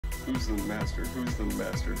Who's the master? Who's the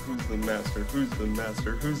master? Who's the master? Who's the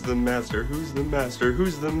master? Who's the master? Who's the master?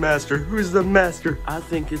 Who's the master? Who's the master? I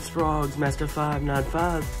think it's Frogs Master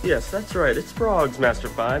 595. Yes, that's right. It's Frogs Master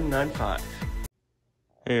 595.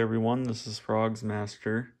 Hey everyone, this is Frogs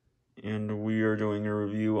Master, and we are doing a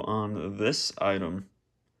review on this item.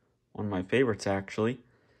 One of my favorites, actually.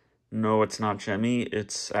 No, it's not Jemmy.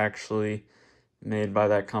 It's actually made by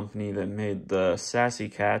that company that made the Sassy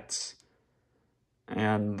Cats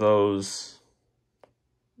and those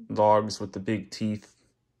dogs with the big teeth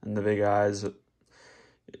and the big eyes.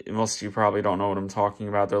 Most of you probably don't know what I'm talking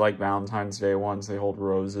about. They're like Valentine's Day ones. They hold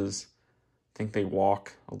roses. I think they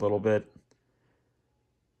walk a little bit.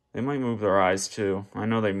 They might move their eyes too. I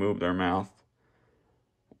know they move their mouth.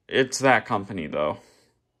 It's that company though.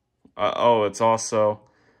 Oh, it's also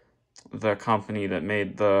the company that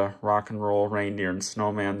made the rock and roll reindeer and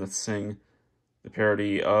snowman that sing the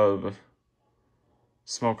parody of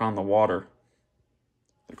Smoke on the Water.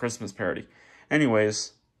 The Christmas parody.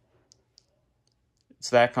 Anyways, it's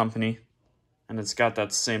that company. And it's got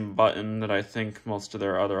that same button that I think most of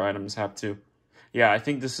their other items have too. Yeah, I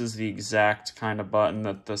think this is the exact kind of button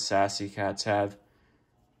that the Sassy Cats have.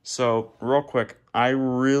 So, real quick, I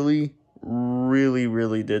really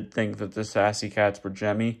did think that the Sassy Cats were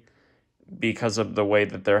Jemmy because of the way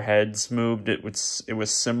that their heads moved. It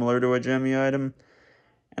was similar to a Jemmy item,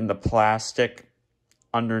 and the plastic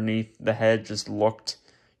underneath the head just looked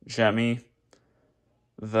Jemmy.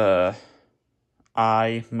 The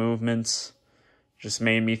eye movements just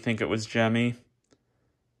made me think it was Jemmy,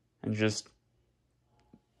 and just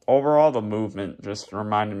overall, the movement just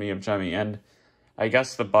reminded me of Jemmy, and I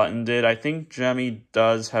guess the button did. I think Jemmy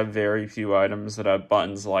does have very few items that have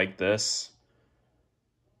buttons like this.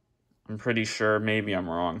 I'm pretty sure. Maybe I'm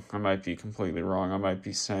wrong. I might be completely wrong. I might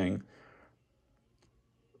be saying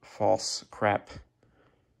false crap.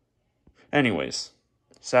 Anyways,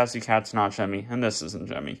 Sassy Cat's not Jemmy, and this isn't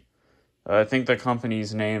Jemmy. I think the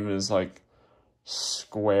company's name is like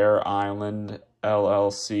Square Island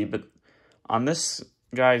LLC, but on this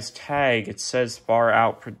guy's tag, it says Far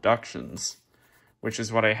Out Productions, which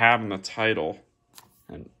is what I have in the title.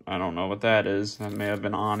 And I don't know what that is. That may have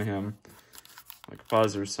been on him, like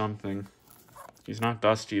Buzz or something. He's not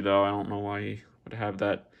Dusty, though. I don't know why he would have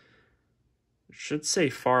that. It should say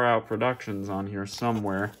Far Out Productions on here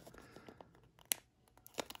somewhere.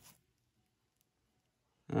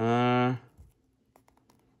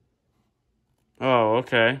 Oh,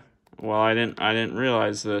 okay. Well, I didn't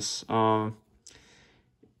realize this.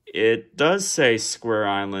 It does say Square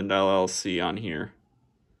Island LLC on here.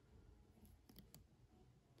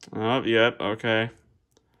 Oh, yep, okay.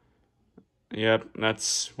 Yep,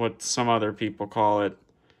 that's what some other people call it.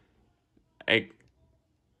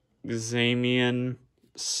 Examian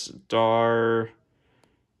Star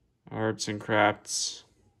Arts and Crafts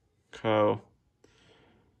Co.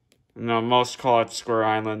 No, most call it Square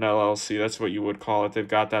Island LLC. That's what you would call it. They've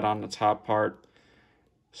got that on the top part.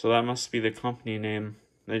 So that must be the company name.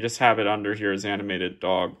 They just have it under here as animated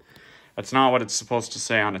dog. That's not what it's supposed to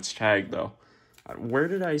say on its tag, though. Where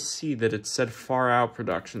did I see that it said Far Out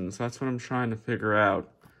Productions? That's what I'm trying to figure out.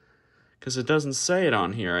 Because it doesn't say it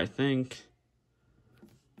on here, I think.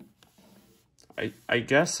 I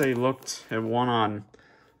guess I looked at one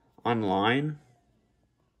online.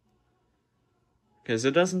 Because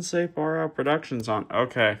it doesn't say Far Out Productions on...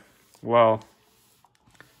 Okay, well,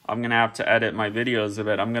 I'm going to have to edit my videos a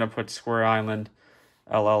bit. I'm going to put Square Island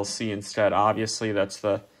LLC instead. Obviously, that's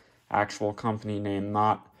the actual company name,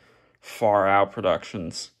 not Far Out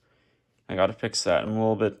Productions. I gotta fix that in a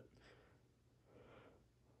little bit.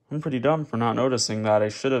 I'm pretty dumb for not noticing that. I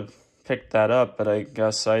should have picked that up, but I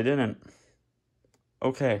guess I didn't.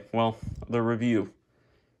 Okay, well, the review.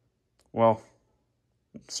 Well,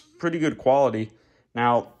 it's pretty good quality.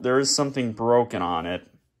 Now, there is something broken on it.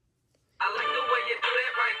 I like the way you do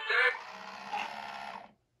that right there.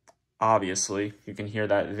 Obviously, you can hear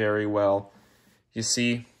that very well. You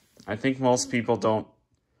see, I think most people don't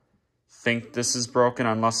think this is broken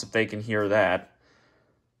unless if they can hear that.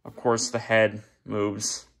 Of course, the head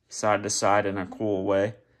moves side to side in a cool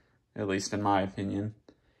way, at least in my opinion.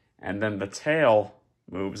 And then the tail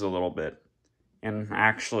moves a little bit, in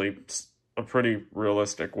actually a pretty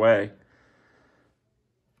realistic way.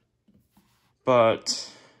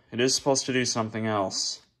 But it is supposed to do something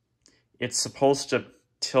else. It's supposed to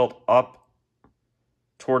tilt up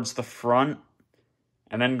towards the front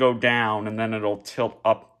and then go down, and then it'll tilt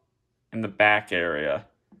up in the back area.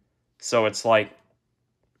 So it's like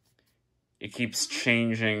it keeps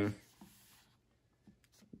changing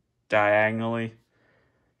diagonally.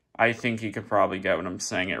 I think you could probably get what I'm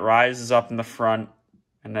saying. It rises up in the front,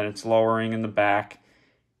 and then it's lowering in the back,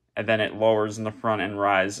 and then it lowers in the front and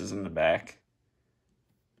rises in the back.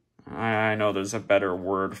 I know there's a better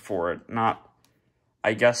word for it. Not,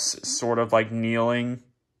 I guess, sort of like kneeling,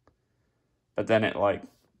 but then it like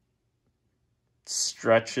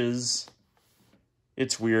stretches.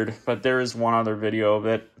 It's weird, but there is one other video of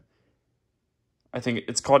it. I think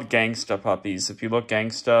it's called Gangsta Puppies. If you look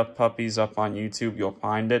Gangsta Puppies up on YouTube, you'll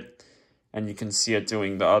find it, and you can see it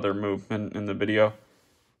doing the other movement in the video.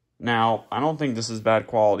 Now, I don't think this is bad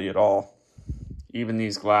quality at all. Even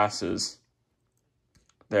these glasses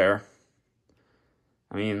there.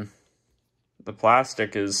 I mean, the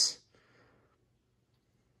plastic doesn't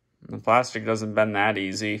bend that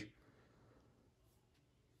easy.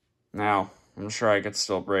 Now, I'm sure I could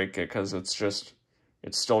still break it because it's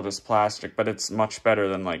still just plastic, but it's much better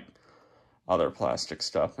than like other plastic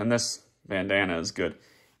stuff. And this bandana is good.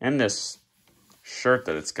 And this shirt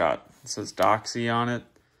that it's got, it says Doxy on it.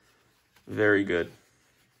 Very good.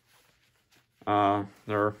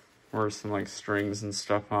 There were some like strings and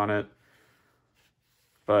stuff on it.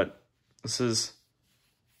 But it's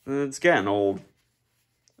getting old.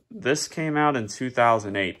 This came out in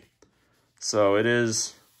 2008. So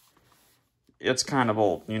it's kind of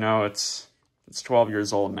old, you know, it's 12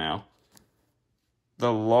 years old now. The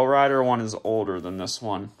Lowrider one is older than this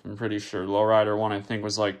one, I'm pretty sure. Lowrider one, I think,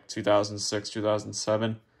 was like 2006,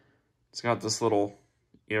 2007. It's got this little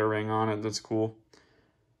earring on it that's cool.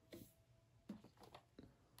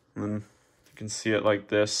 And then you can see it like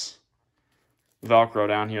this. Velcro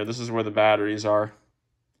down here. This is where the batteries are.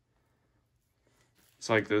 It's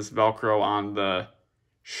like this Velcro on the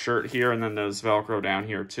shirt here, and then there's Velcro down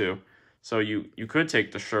here too. So you could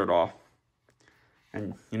take the shirt off.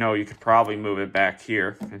 And, you know, you could probably move it back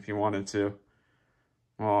here if you wanted to.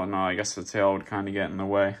 Well, no, I guess the tail would kind of get in the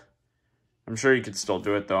way. I'm sure you could still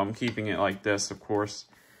do it, though. I'm keeping it like this, of course.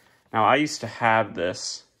 Now, I used to have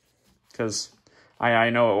this because I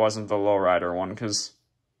know it wasn't the Lowrider one because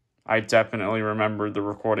I definitely remembered the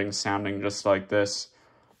recording sounding just like this.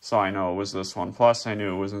 So I know it was this one. Plus, I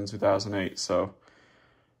knew it was in 2008, so,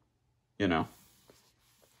 you know.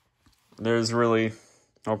 There's really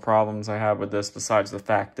no problems I have with this besides the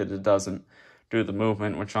fact that it doesn't do the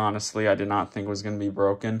movement, which honestly I did not think was going to be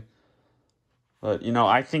broken. But, you know,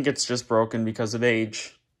 I think it's just broken because of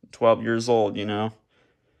age. 12 years old, you know.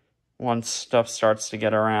 Once stuff starts to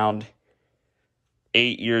get around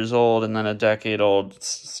 8 years old and then a decade old,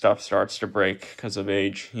 stuff starts to break because of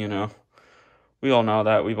age, you know. We all know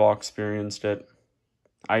that. We've all experienced it.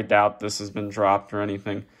 I doubt this has been dropped or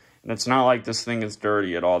anything. And it's not like this thing is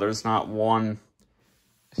dirty at all. There's not one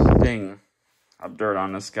thing of dirt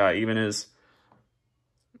on this guy. Even his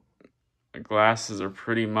glasses are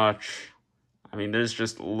pretty much, I mean, there's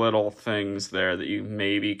just little things there that you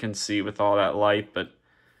maybe can see with all that light, but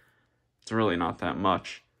it's really not that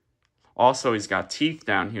much. Also, he's got teeth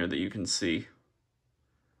down here that you can see.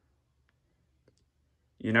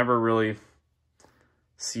 You never really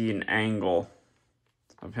see an angle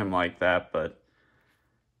of him like that, but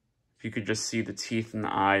if you could just see the teeth and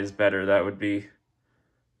the eyes better, that would be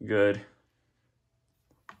good.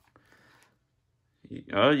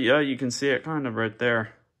 Oh, yeah, you can see it kind of right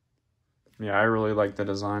there. Yeah, I really like the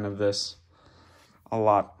design of this. A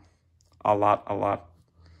lot. A lot, a lot.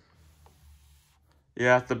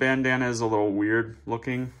 Yeah, the bandana is a little weird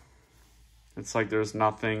looking. It's like there's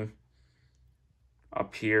nothing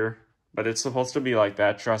up here. But it's supposed to be like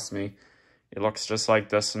that, trust me. It looks just like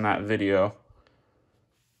this in that video.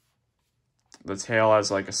 The tail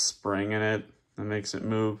has like a spring in it that makes it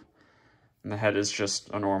move. And the head is just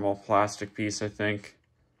a normal plastic piece, I think.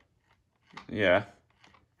 Yeah.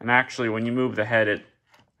 And actually, when you move the head, it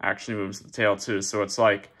actually moves the tail too. So it's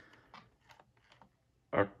like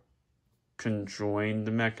a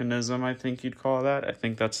conjoined mechanism, I think you'd call that. I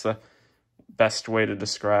think that's the best way to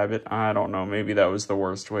describe it. I don't know. Maybe that was the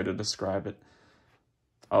worst way to describe it.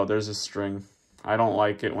 Oh, there's a string. I don't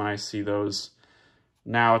like it when I see those.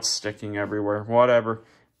 Now it's sticking everywhere. Whatever.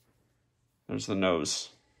 There's the nose.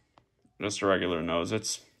 Just a regular nose.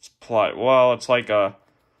 It's well, it's like a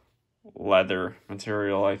leather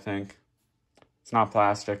material, I think. It's not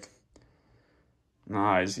plastic. The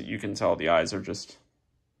eyes, you can tell the eyes are just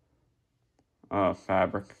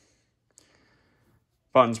fabric.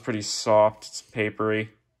 Button's pretty soft. It's papery.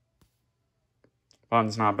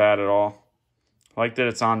 Button's not bad at all. I like that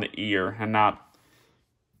it's on the ear and not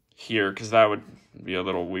here, because that would be a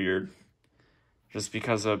little weird. Just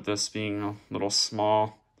because of this being a little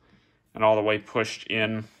small and all the way pushed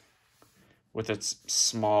in with its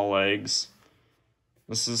small legs.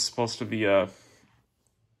 This is supposed to be a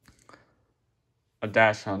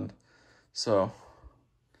Dachshund. So,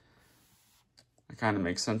 kind of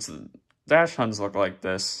makes sense. Dachshunds look like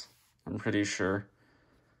this, I'm pretty sure.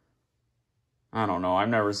 I don't know. I've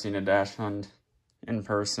never seen a dachshund in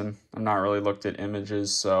person. I've not really looked at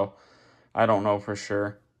images, so I don't know for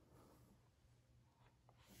sure.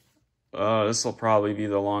 This will probably be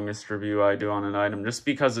the longest review I do on an item, just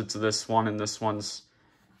because it's this one, and this one's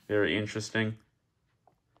very interesting.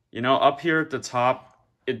 You know, up here at the top,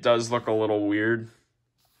 it does look a little weird,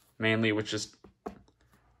 mainly with just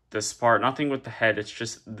this part. Nothing with the head, it's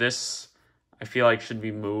just this, I feel like should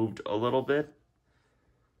be moved a little bit.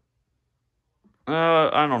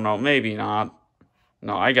 I don't know, maybe not.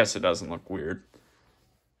 No, I guess it doesn't look weird.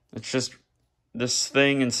 It's just, this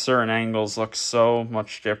thing in certain angles looks so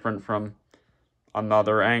much different from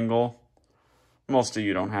another angle. Most of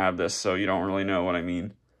you don't have this, so you don't really know what I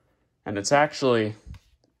mean. And it's actually,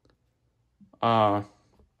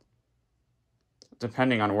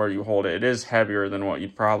 depending on where you hold it, it is heavier than what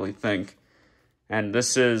you'd probably think. And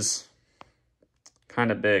this is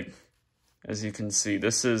kind of big, as you can see.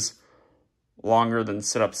 This is longer than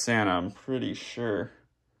Sit Up Santa, I'm pretty sure.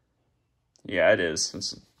 Yeah, it is.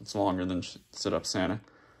 It's longer than Sit Up Santa.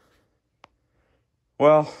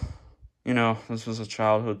 Well, you know, this was a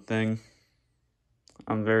childhood thing.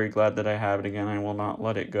 I'm very glad that I have it again. I will not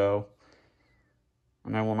let it go.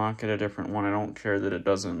 And I will not get a different one. I don't care that it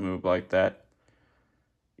doesn't move like that.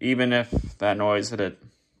 Even if that noise that it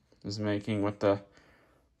is making with the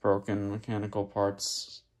broken mechanical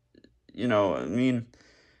parts, you know, I mean,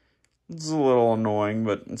 it's a little annoying,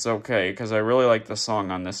 but it's okay, because I really like the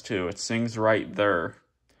song on this too. It sings Right There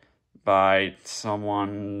by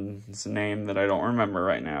someone's name that I don't remember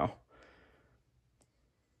right now.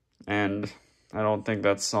 And I don't think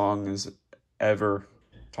that song is ever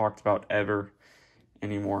talked about ever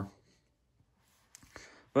anymore.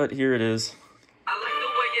 But here it is. I like the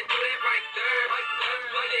way you do that right there. When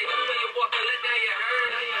you walk and let down your hair.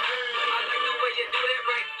 I like the way you do that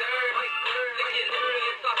right there. Lick your lips when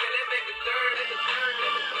you talk and that make me stir.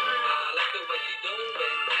 I like the way she do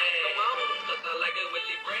it, man. Come on, 'cause I like it when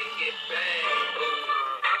she bring it back. Ooh,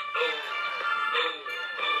 ooh, ooh,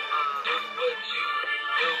 do what you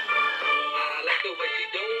do. I like the way she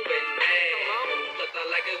do it, man. Come on, 'cause I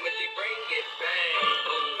like it when she bring it back.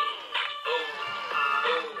 Ooh, ooh,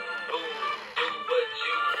 ooh, ooh, do what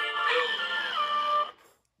you do.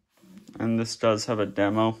 And this does have a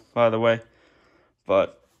demo, by the way,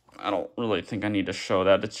 but I don't really think I need to show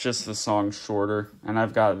that. It's just the song shorter, and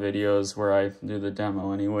I've got videos where I do the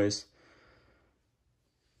demo anyways.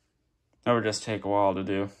 That would just take a while to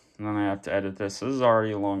do, and then I have to edit this. This is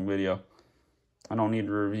already a long video. I don't need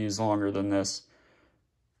reviews longer than this.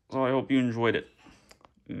 So I hope you enjoyed it.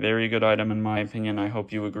 Very good item in my opinion. I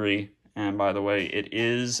hope you agree. And by the way, it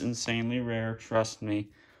is insanely rare. Trust me.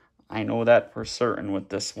 I know that for certain with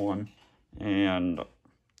this one. And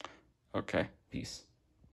okay, peace.